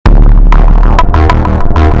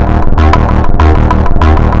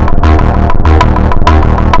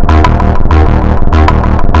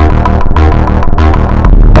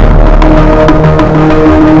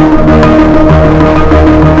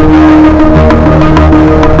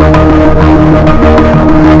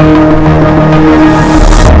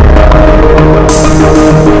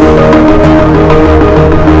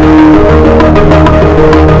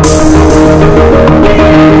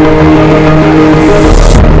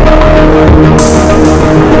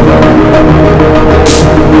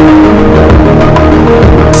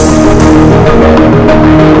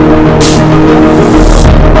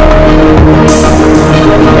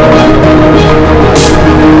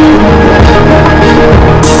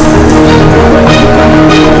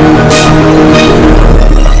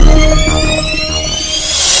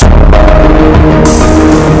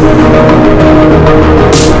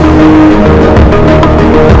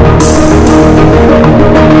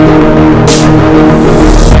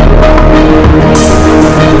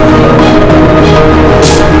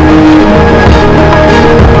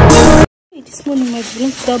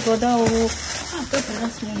Don't tell brother. Oh, tell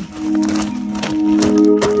brother's money.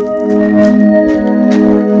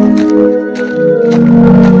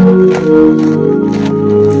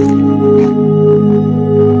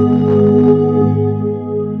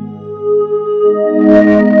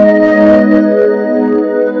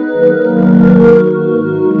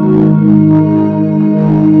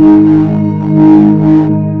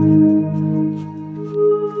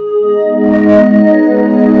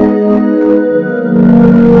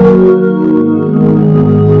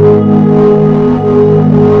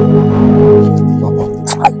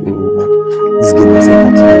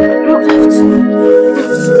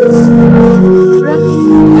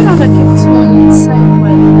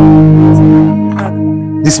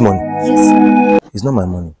 This money? Yes. It's not my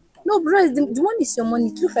money. No, bro, the money is your money.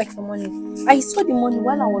 It looks like your money. I saw the money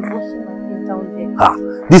while I was washing my face down there. Ah,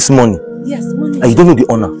 this money? Yes, money. And you don't know the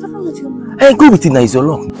owner? I don't know the owner. Hey, go with it now, it's your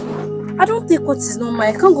luck. I don't take what is not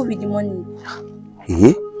mine. I can't go with the money.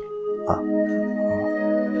 Eh? Ah.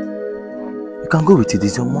 You can go with it,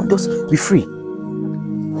 it's your money. Just be free.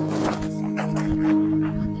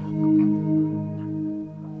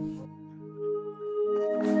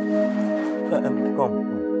 Come.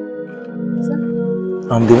 Sir?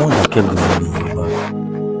 I'm the one that kept the money in your bag.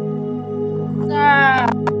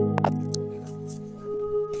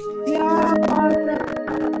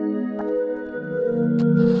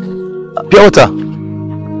 Pure water.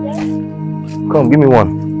 Yes. Come, give me one.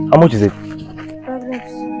 How much is it?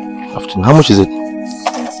 Afternoon. How much is it? 20.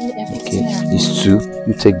 Okay, it's 2.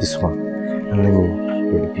 You take this one. And let me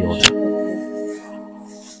get the pure water.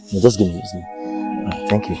 No, just give me.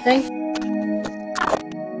 Thank you. Thank you.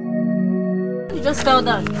 You just fell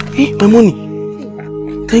down. Hey, my money.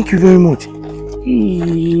 Thank you very much.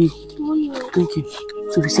 Hey. Thank you.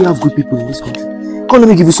 So we still have good people in this country. Come, let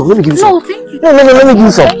me give you some. No, thank you. No, let me give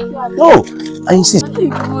you some. No, I insist.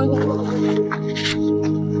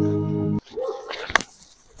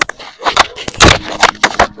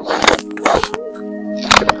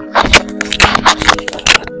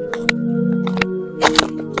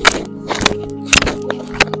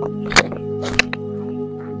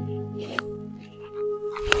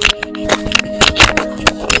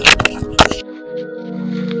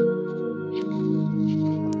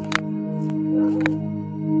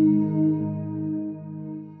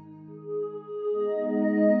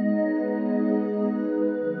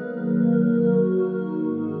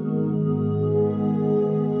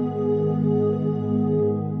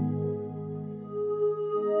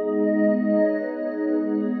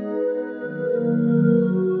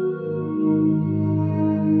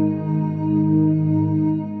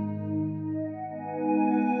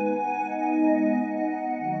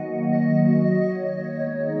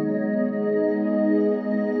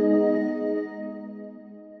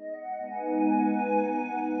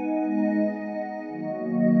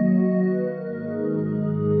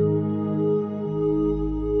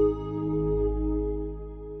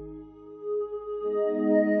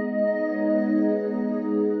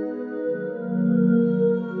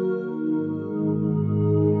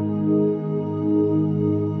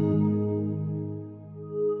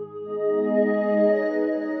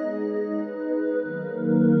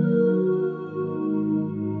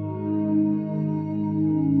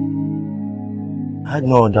 I had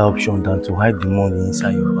no other option than to hide the money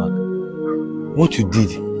inside your bag. What you did,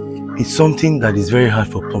 it's something that is very hard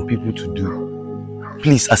for some people to do.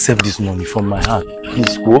 Please accept this money from my heart.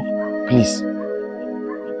 Please go. Please.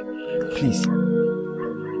 Please.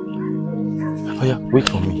 Oh yeah, wait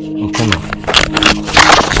for me. I'm coming.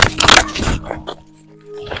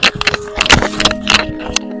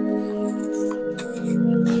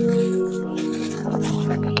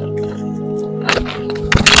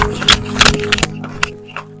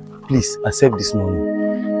 Please accept this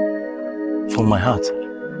money from my heart.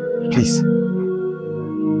 Please.